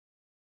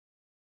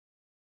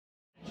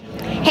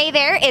Hey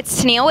there,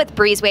 it's Tennille with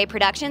Breezeway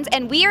Productions,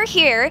 and we are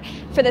here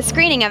for the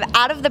screening of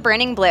Out of the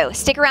Burning Blue.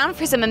 Stick around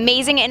for some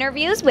amazing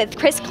interviews with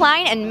Chris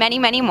Klein and many,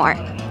 many more.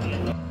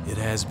 It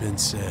has been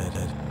said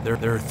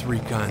that there are three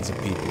kinds of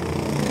people.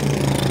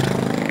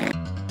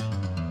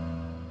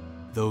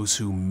 Those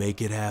who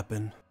make it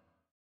happen,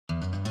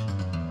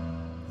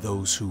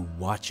 those who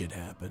watch it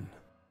happen,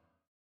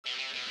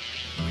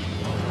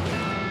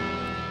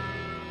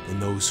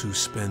 and those who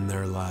spend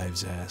their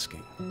lives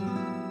asking,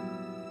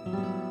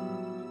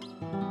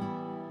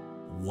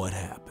 what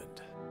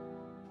happened?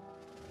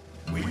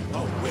 We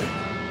will win.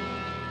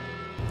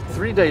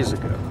 3 days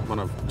ago, one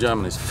of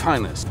Germany's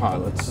finest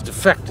pilots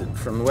defected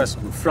from the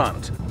Western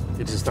Front.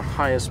 It is the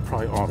highest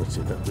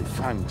priority that we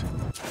find him.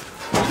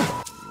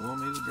 You want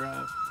me to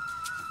drive?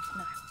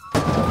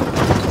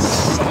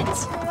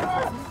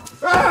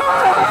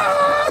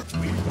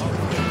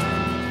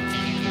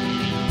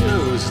 You know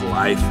whose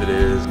life it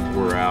is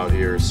we're out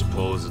here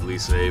supposedly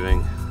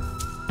saving?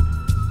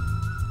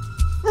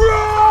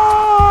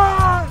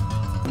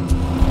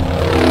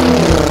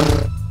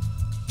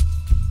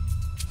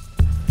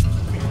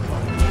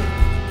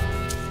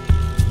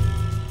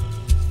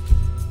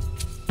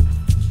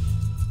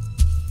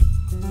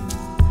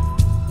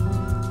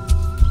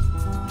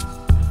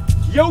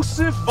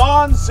 Josef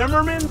von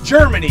Zimmermann,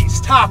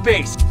 Germany's top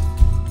ace.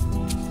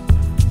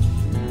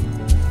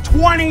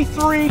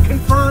 23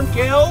 confirmed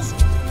kills,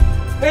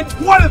 and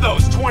one of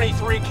those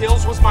 23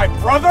 kills was my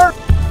brother.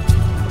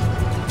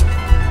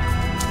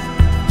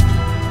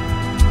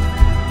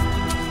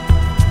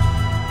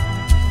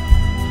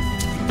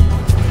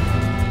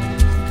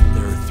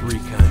 There are three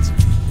kinds of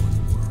people in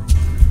the world.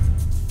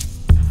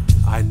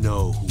 I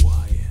know who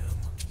I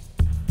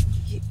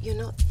am. You're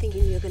not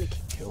thinking you're gonna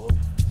Kill him?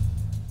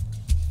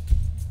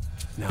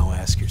 Now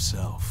ask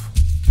yourself,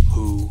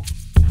 who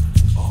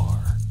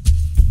are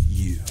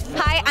you?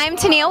 Hi, I'm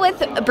Tennille with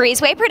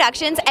Breezeway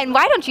Productions, and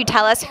why don't you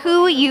tell us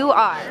who you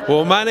are?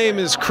 Well, my name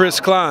is Chris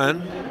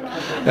Klein.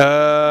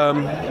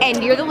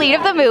 And you're the lead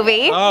of the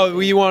movie. Oh,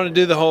 you want to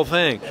do the whole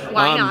thing?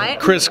 Why not?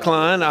 Chris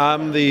Klein.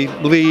 I'm the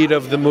lead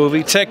of the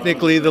movie.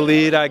 Technically, the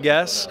lead, I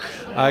guess.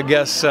 I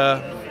guess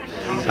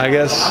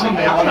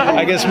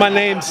my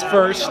name's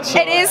first.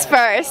 It is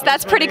first.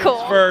 That's pretty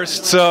cool.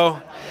 First,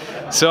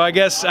 so I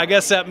guess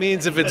that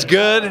means if it's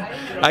good,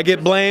 I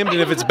get blamed, and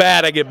if it's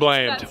bad, I get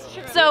blamed.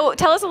 So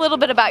tell us a little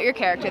bit about your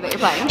character that you're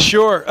playing.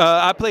 Sure.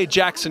 I play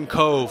Jackson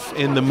Cove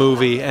in the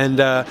movie, and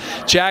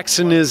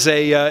Jackson is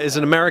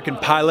an American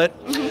pilot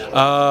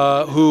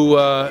who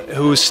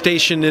was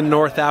stationed in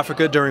North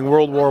Africa during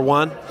World War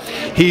I.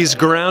 He's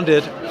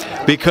grounded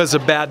because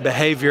of bad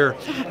behavior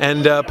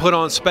and put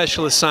on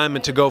special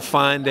assignment to go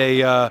find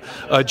a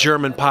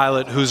German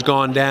pilot who's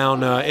gone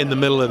down in the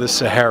middle of the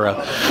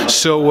Sahara.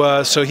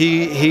 So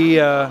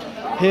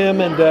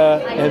him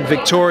and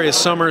Victoria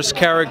Summers'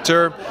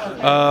 character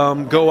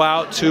go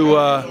out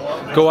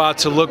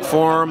to look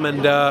for him,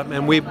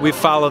 and we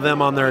follow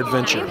them on their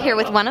adventure. I'm here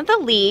with one of the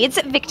leads,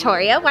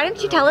 Victoria. Why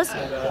don't you tell us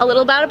a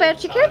little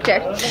about your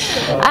character?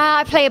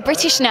 I play a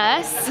British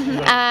nurse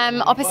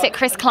opposite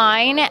Chris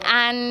Klein,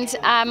 and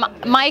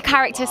my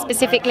character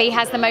specifically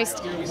has the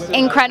most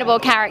incredible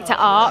character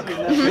arc.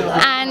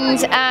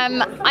 And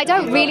I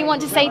don't really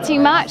want to say too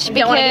much because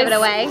you don't want to give it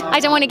away. I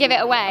don't want to give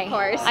it away. Of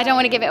course. I don't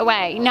want to give it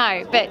away.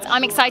 No, but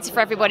I'm excited for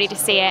everybody to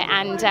see it,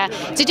 and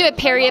to do a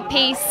period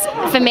piece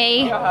for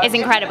me is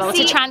incredible.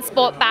 To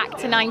transport back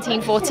to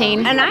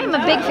 1914. And I'm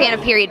a big fan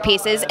of period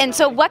pieces, and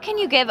so what can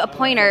you give a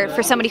pointer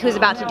for somebody who's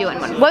about to do one?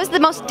 What was the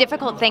most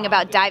difficult thing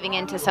about diving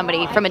into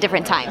somebody from a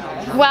different time?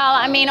 Well,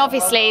 I mean,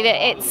 obviously,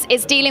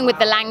 it's dealing with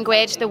the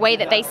language, the way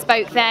that they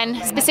spoke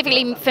then.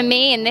 Specifically for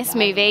me in this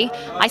movie,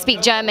 I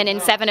speak German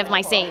in 7 of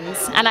my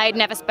scenes, and I had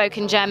never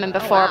spoken German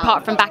before,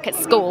 apart from back at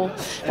school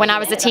when I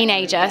was a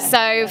teenager.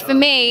 So for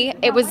me,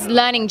 it was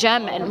learning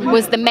German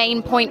was the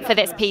main point for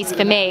this piece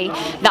for me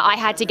that I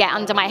had to get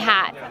under my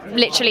hat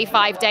literally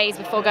 5 days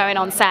before going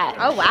on set.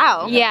 Oh,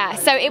 wow. Yeah,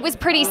 so it was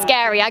pretty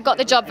scary. I got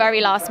the job very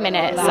last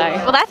minute. So.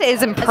 Well, that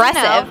is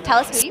impressive. Tell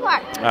us who you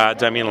are.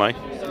 Damien Lay,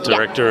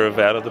 director of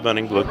Out of the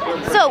Burning Blue.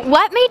 So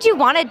what made you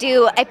want to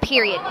do a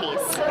period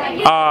piece?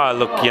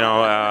 Look,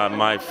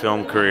 my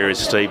film career is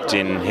steeped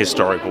in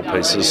historical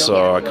pieces,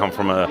 so I come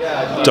from a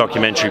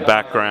documentary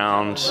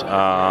background,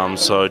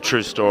 so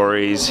true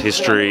stories,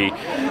 history,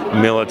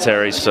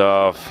 military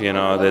stuff,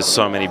 there's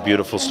so many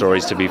beautiful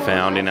stories to be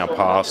found in our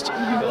past,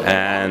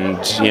 and,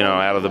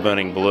 Out of the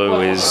Burning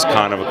Blue is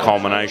kind of a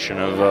culmination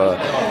of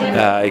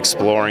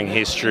exploring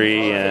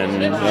history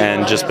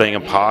and just being a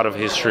part of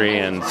history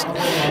and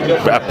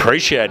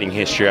appreciating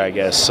history, I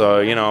guess.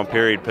 So, a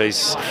period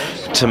piece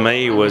to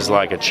me was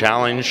like a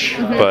challenge,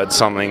 but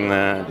something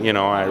that,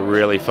 I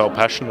really felt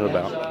passionate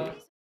about.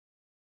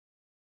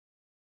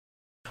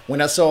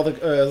 When I saw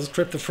the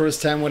script the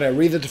first time, when I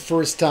read it the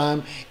first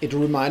time, it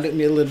reminded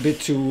me a little bit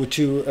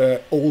to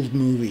old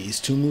movies,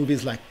 to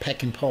movies like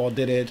Peck and Paw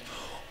did it,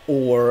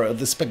 or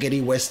the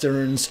spaghetti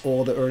westerns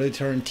or the early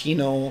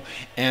Tarantino,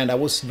 and I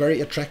was very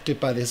attracted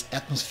by this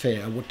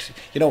atmosphere.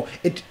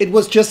 It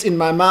was just in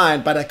my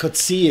mind, but I could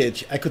see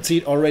it. I could see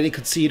it already,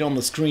 could see it on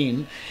the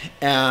screen,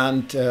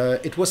 and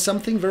it was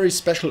something very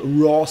special,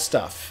 raw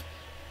stuff.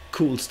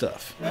 Cool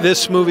stuff.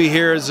 This movie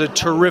here is a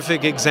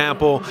terrific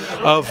example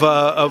of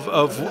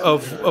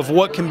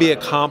what can be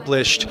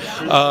accomplished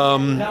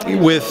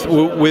with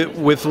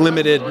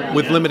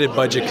limited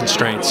budget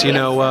constraints.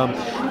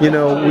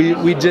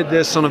 We did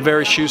this on a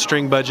very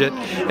shoestring budget,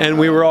 and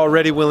we were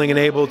already willing and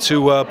able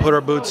to put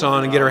our boots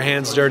on and get our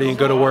hands dirty and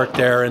go to work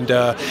there. And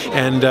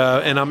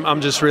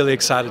I'm just really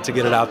excited to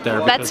get it out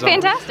there. That's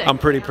fantastic. I'm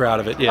pretty proud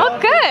of it. Yeah. Oh,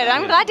 good.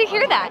 I'm glad to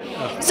hear that.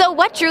 So,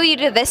 what drew you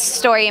to this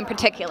story in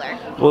particular?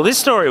 Well, this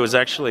story was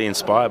actually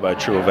inspired by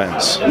true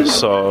events.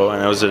 So,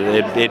 and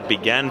it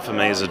began for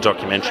me as a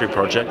documentary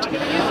project,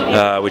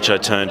 which I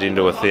turned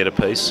into a theatre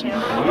piece,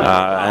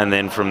 and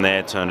then from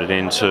there turned it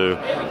into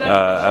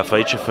a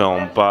feature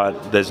film.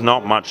 But there's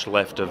not much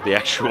left of the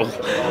actual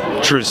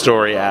true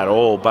story at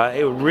all. But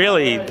it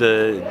really,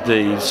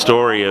 the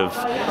story of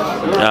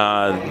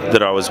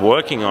that I was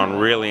working on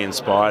really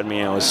inspired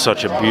me. It was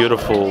such a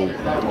beautiful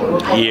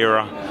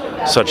era.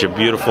 Such a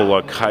beautiful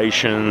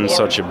location,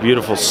 such a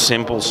beautiful,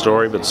 simple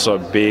story, but so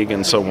big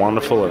and so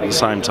wonderful at the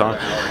same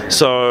time.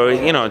 So,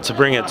 to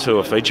bring it to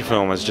a feature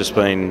film has just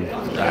been,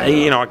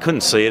 I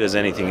couldn't see it as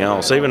anything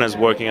else. Even as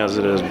working as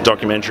a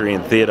documentary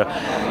in theatre,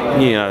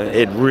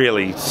 it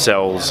really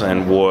sells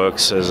and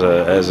works as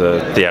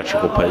a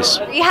theatrical piece.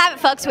 There you have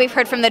it, folks. We've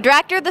heard from the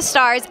director, the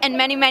stars, and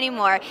many, many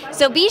more.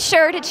 So be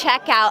sure to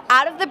check out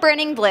Out of the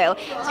Burning Blue.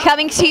 It's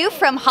coming to you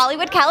from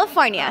Hollywood,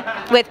 California.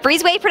 With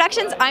Breezeway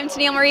Productions, I'm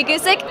Tennille Marie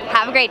Gusick.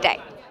 Have a great day.